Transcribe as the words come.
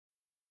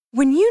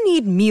When you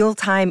need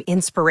mealtime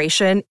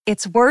inspiration,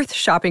 it's worth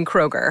shopping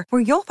Kroger,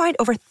 where you'll find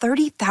over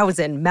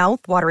 30,000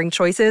 mouth-watering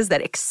choices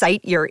that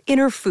excite your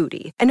inner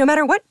foodie. And no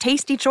matter what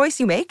tasty choice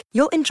you make,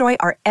 you'll enjoy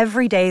our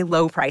everyday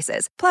low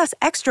prices, plus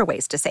extra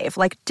ways to save,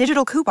 like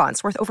digital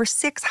coupons worth over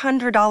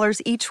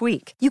 $600 each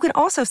week. You can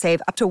also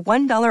save up to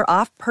 $1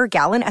 off per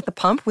gallon at the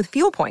pump with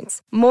fuel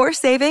points. More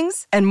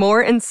savings and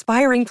more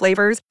inspiring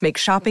flavors make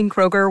shopping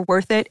Kroger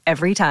worth it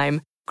every time.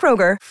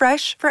 Kroger,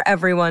 fresh for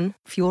everyone.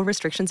 Fuel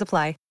restrictions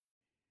apply.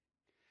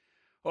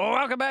 Well,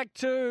 welcome back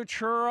to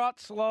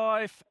Trots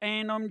Life,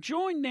 and I'm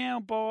joined now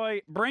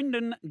by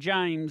Brendan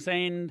James,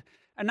 and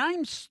a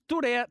name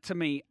stood out to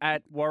me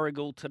at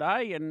Warragul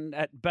today and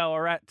at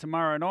Ballarat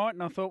tomorrow night,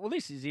 and I thought, well,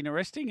 this is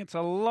interesting. It's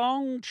a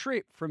long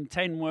trip from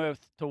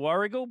Tenworth to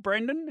Warragul.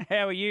 Brendan,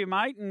 how are you,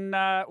 mate, and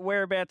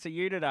whereabouts are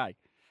you today?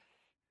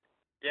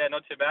 Yeah,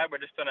 not too bad. We're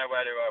just on our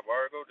way to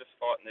Warragul, just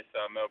fighting this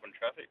Melbourne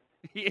traffic.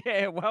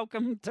 Yeah,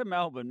 welcome to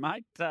Melbourne,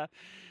 mate.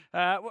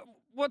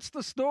 What's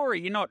the story?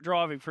 You're not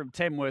driving from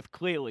Tenworth,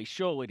 clearly,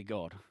 surely to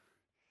God.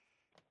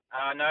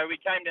 No, we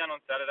came down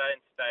on Saturday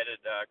and stayed at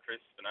Chris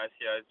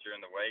Finocchio's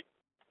during the week.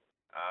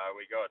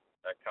 We got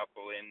a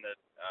couple in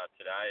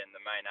today, and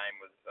the main aim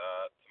was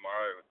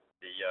tomorrow.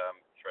 The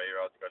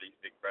 3-year-old's got his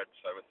big bread,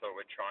 so we thought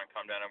we'd try and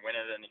come down and win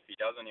it, and if he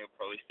doesn't, he'll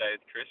probably stay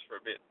with Chris for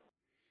a bit.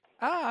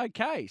 Ah,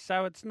 okay.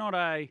 So it's not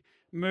a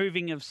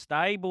moving of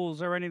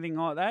stables or anything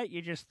like that.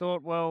 You just thought,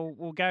 well,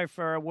 we'll go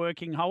for a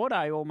working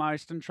holiday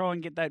almost and try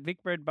and get that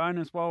Vic Bread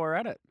bonus while we're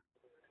at it.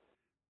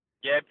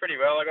 Yeah, pretty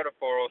well. I got a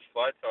 4-horse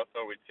float, so I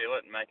thought we'd fill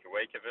it and make a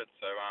week of it.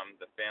 So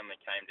the family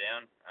came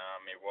down.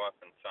 My wife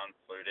and son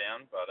flew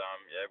down, but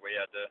yeah, we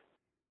had to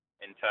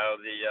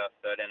entail the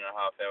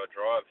 13.5-hour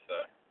drive.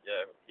 So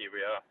yeah, here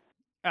we are.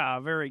 Ah,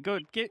 very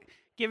good.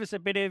 Give us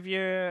a bit of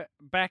your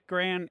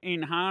background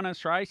in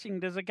harness racing.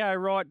 Does it go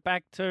right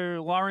back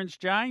to Lawrence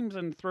James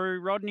and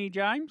through Rodney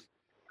James?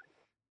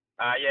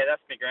 Yeah,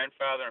 that's my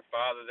grandfather and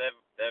father.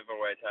 They've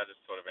always had a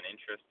sort of an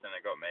interest, and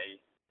it got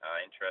me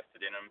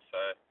interested in them.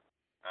 So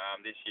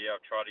this year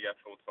I've tried to go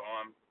full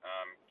time,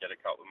 get a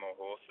couple more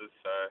horses.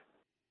 So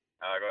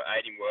I got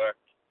 8 in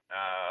work.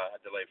 I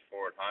had to leave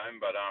 4 at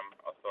home, but I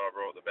thought I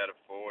brought the better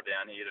 4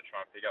 down here to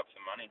try and pick up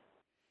some money.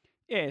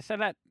 Yeah, so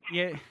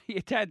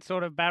your dad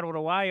sort of battled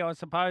away, I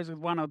suppose, with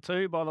 1 or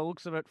 2 by the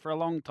looks of it for a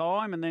long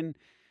time, and then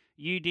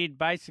you did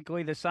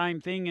basically the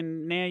same thing,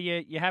 and now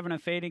you're having a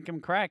fair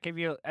income crack. Did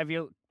you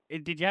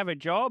have a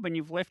job and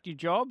you've left your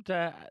job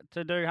to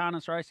do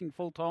harness racing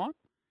full time?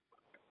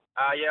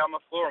 Yeah, I'm a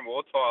floor and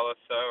wall tiler,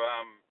 so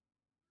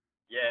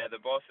yeah,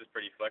 the boss is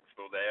pretty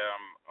flexible there.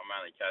 I'm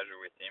only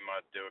casual with him. I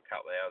do a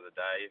couple of hours a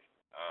day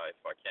if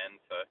I can,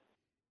 so.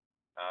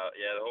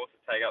 Yeah, the horses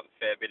take up a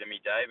fair bit of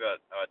my day,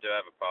 but I do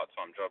have a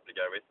part-time job to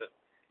go with it.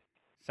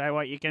 So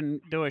what, you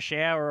can do a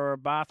shower or a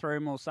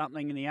bathroom or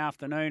something in the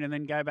afternoon and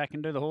then go back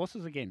and do the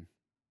horses again?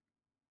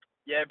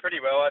 Yeah,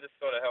 pretty well. I just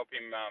sort of help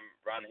him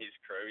run his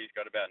crew. He's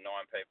got about 9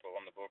 people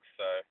on the books,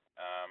 so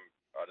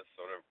I just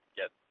sort of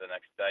get the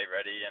next day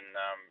ready and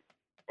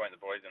point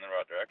the boys in the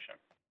right direction.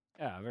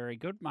 Ah, very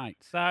good, mate.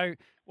 So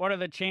what are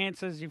the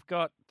chances you've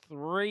got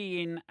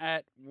 3 in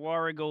at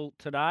Warragul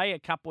today, a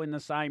couple in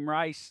the same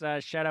race,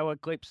 Shadow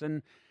Eclipse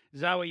and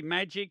Zoe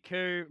Magic,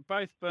 who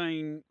both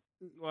been,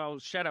 well,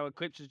 Shadow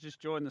Eclipse has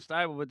just joined the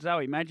stable, but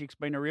Zoe Magic's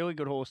been a really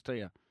good horse to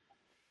you.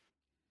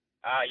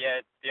 Yeah,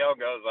 the old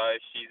girl though,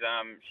 she's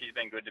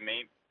been good to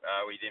me.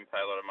 We didn't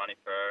pay a lot of money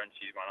for her, and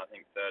she's won I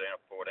think 13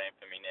 or 14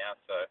 for me now.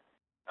 So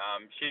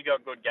she's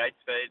got good gate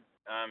speed.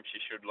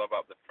 She should lob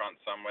up the front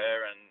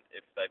somewhere, and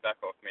if they back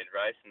off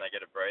mid-race and they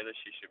get a breather,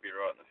 she should be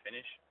right in the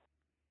finish.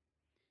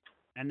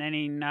 And then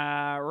in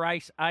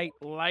race 8,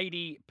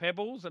 Lady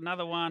Pebbles,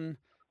 another one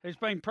who's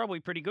been probably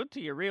pretty good to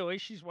you, really.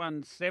 She's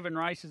won 7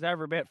 races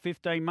over about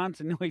 15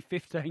 months and nearly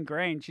 15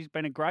 grand. She's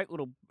been a great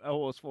little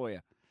horse for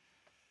you.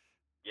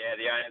 Yeah,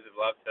 the owners have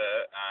loved her.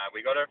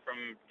 We got her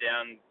from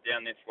down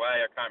this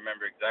way. I can't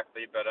remember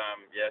exactly, but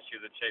yeah,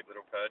 she was a cheap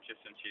little purchase,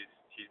 and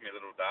she's my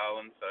little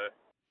darling. So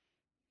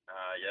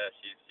yeah,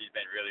 she's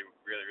been really,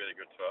 really, really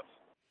good to us.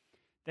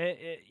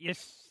 You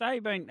say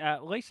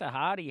Lisa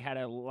Hardy had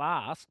her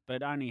last,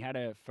 but only had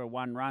her for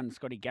 1 run.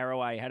 Scotty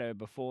Garraway had her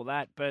before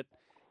that. But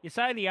you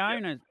say the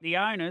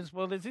owners.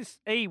 Well, there's this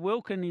E.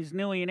 Wilkin is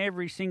nearly in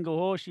every single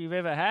horse you've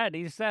ever had.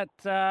 Is that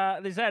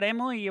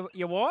Emily,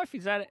 your wife?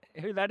 Is that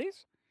who that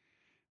is?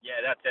 Yeah,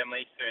 that's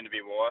Emily, soon to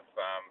be wife.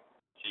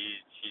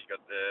 She's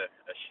got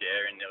a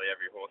share in nearly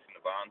every horse in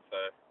the barn. So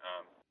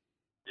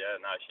yeah,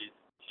 no,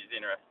 she's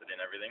interested in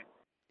everything.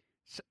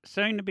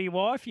 Soon to be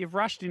wife, you've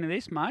rushed into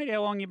this, mate.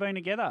 How long you been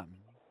together?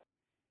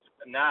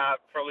 Nah,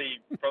 probably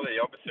the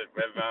opposite.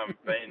 We've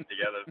been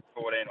together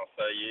 14 or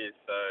so years,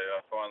 so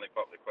I finally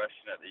popped the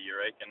question at the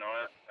Eureka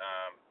night.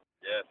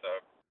 Yeah, so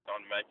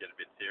time to make it a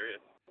bit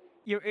serious.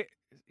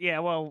 Yeah,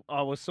 well,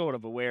 I was sort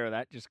of aware of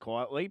that just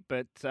quietly,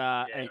 but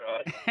yeah,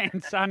 right.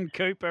 and son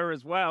Cooper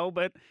as well.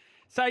 But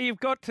so you've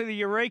got to the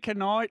Eureka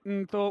night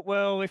and thought,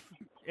 well, if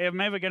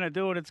I'm ever going to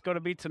do it, it's got to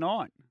be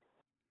tonight.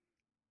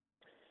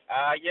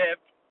 Yeah.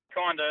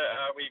 Kind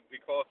of. We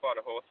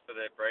qualified a horse for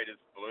the Breeders'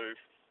 Blue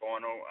final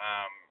final.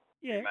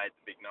 We Yeah. made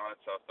the big night,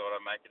 so I thought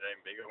I'd make it an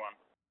even bigger one.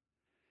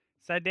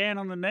 So down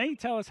on the knee,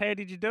 tell us, how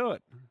did you do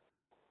it?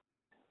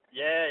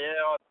 Yeah,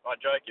 I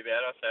joke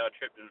about it. I say I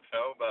tripped and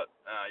fell, but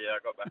I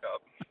got back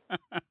up.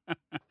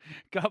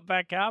 Got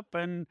back up,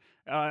 and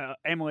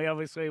Emily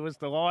obviously was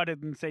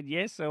delighted and said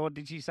yes. Or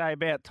did she say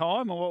about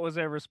time, or what was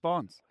her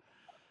response?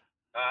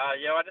 I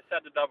just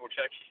had to double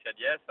check. She said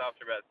yes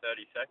after about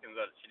 30 seconds.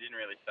 She didn't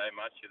really say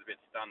much. She was a bit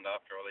stunned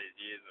after all these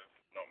years of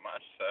not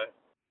much. So,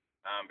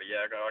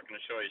 I can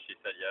assure you she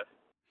said yes.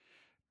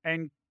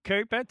 And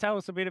Cooper, tell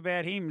us a bit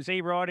about him. Is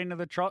he right into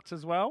the trots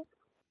as well?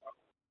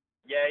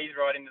 Yeah, he's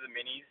right into the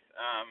minis.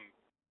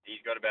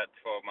 He's got about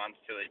 12 months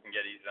till he can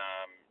get his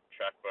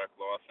track work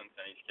license,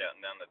 and he's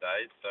counting down the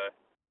days. So,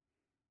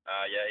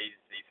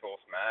 he's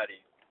horse mad.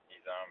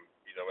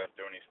 He's always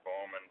doing his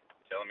form and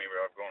telling me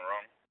where I've gone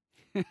wrong.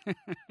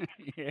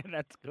 Yeah,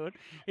 that's good.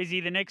 Is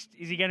he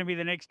going to be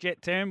the next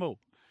Jet Turnbull?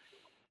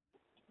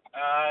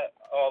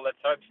 Let's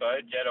hope so.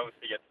 Jet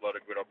obviously gets a lot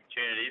of good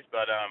opportunities,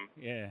 but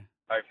Yeah.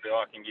 hopefully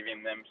I can give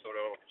him them sort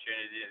of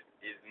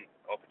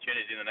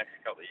opportunities in the next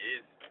couple of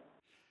years.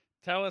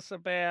 Tell us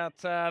about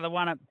the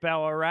one at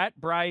Ballarat,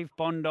 Brave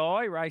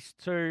Bondi, race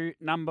 2,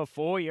 number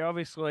 4. You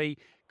obviously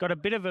got a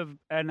bit of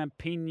an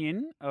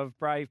opinion of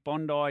Brave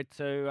Bondi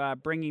to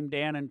bring him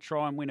down and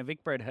try and win a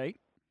Vicbred heat,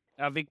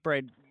 a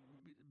Vicbred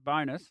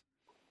bonus.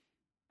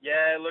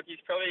 Yeah, look,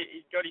 he's got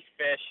his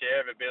fair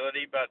share of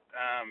ability, but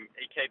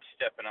he keeps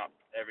stepping up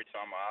every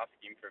time I ask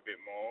him for a bit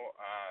more.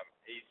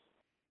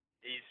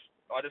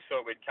 I just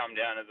thought we'd come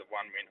down as a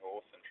 1-win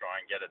horse and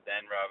try and get it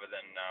then, rather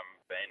than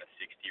being a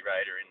 60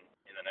 raider in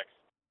the next,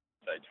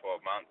 say, 12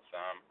 months.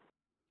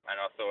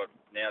 And I thought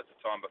now's the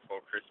time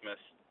before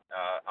Christmas.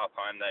 Up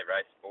home they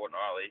race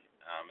fortnightly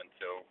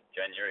until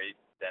January.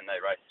 Then they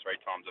race 3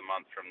 times a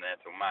month from there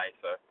till May.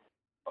 So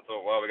I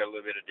thought, well, we got a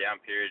little bit of down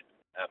period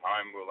at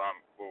home. We'll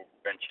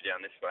venture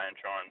down this way and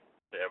try and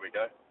see how we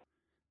go.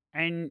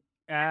 And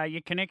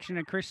your connection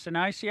to Chris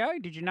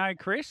Sinocio, did you know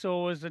Chris,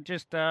 or was it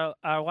just a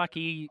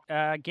lucky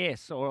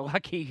guess or a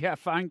lucky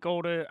phone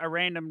call to a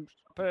random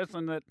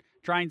person that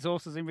trains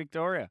horses in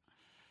Victoria?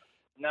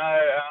 No,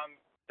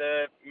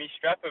 my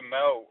strapper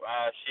Mel,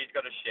 she's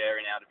got a share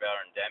in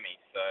Outerbella and Demi,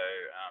 so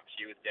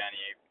she was down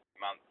here a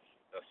month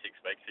or 6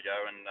 weeks ago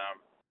and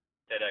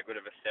said how good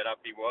of a setup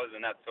he was,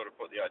 and that sort of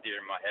put the idea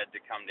in my head to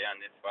come down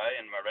this way.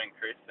 And I rang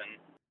Chris, and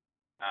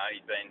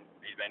he's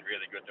been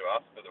really good to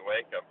us for the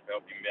week. I've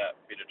helped him out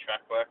a bit of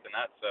track work and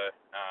that, so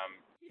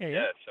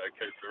so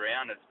Cooper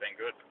around, it's been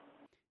good.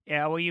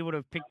 Yeah, well, you would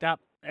have picked up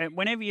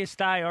whenever you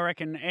stay. I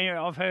reckon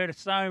I've heard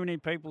so many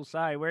people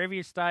say wherever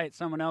you stay at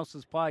someone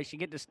else's place, you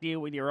get to steal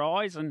with your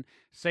eyes and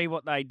see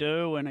what they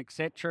do and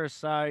etc.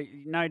 So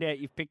no doubt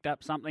you've picked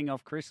up something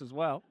off Chris as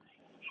well.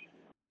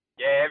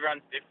 Yeah,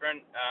 everyone's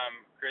different.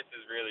 Chris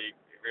is really,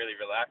 really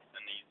relaxed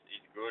and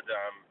he's good.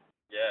 I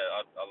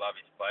love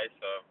his place,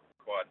 so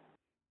I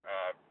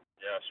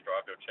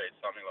strive to achieve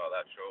something like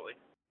that shortly.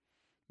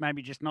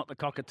 Maybe just not the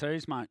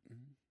cockatoos, mate.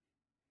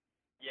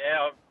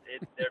 Yeah,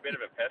 they're a bit of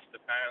a pest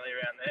apparently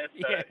around there.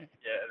 So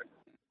yeah.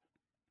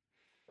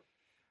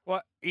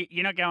 Well,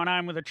 you're not going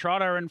home with a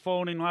trotter and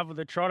falling in love with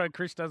a trotter.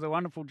 Chris does a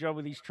wonderful job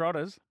with his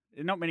trotters.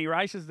 There's not many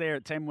races there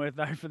at Tamworth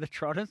though for the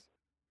trotters.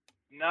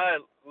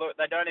 No, look,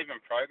 they don't even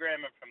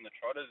program it from the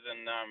trotters,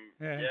 and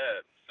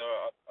so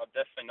I'm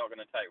definitely not going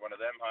to take one of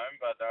them home.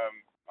 But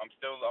I'm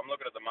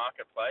looking at the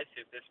marketplace.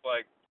 If this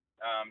bloke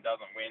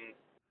doesn't win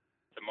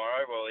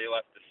tomorrow, well, he'll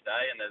have to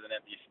stay, and there's an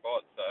empty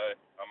spot, so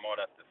I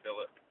might have to fill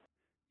it.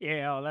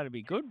 Yeah, that'd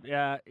be good.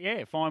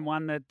 Find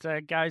one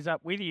that goes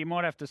up with you. You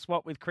might have to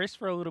swap with Chris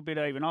for a little bit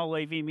even. I'll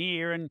leave him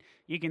here and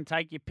you can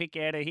take your pick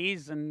out of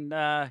his and,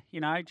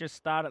 just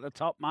start at the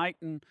top, mate,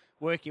 and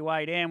work your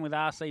way down with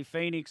RC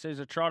Phoenix, who's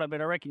a trotter, but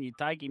I reckon you'd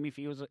take him if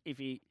you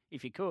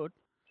could.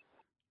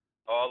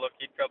 Oh, look,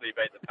 he'd probably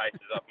beat the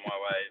paces up my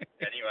way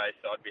anyway,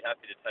 so I'd be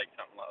happy to take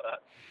something like that.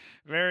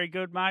 Very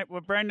good, mate.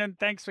 Well, Brendan,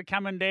 thanks for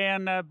coming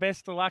down.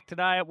 Best of luck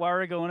today at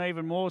Warragul and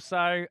even more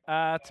so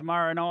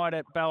tomorrow night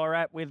at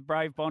Ballarat with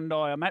Brave Bondi.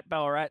 I'm at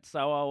Ballarat,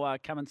 so I'll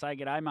come and say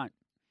g'day, mate.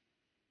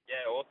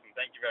 Yeah, awesome.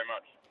 Thank you very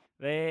much.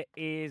 There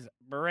is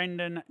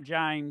Brendan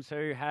James,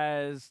 who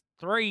has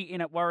 3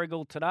 in at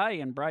Warragul today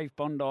and Brave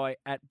Bondi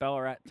at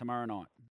Ballarat tomorrow night.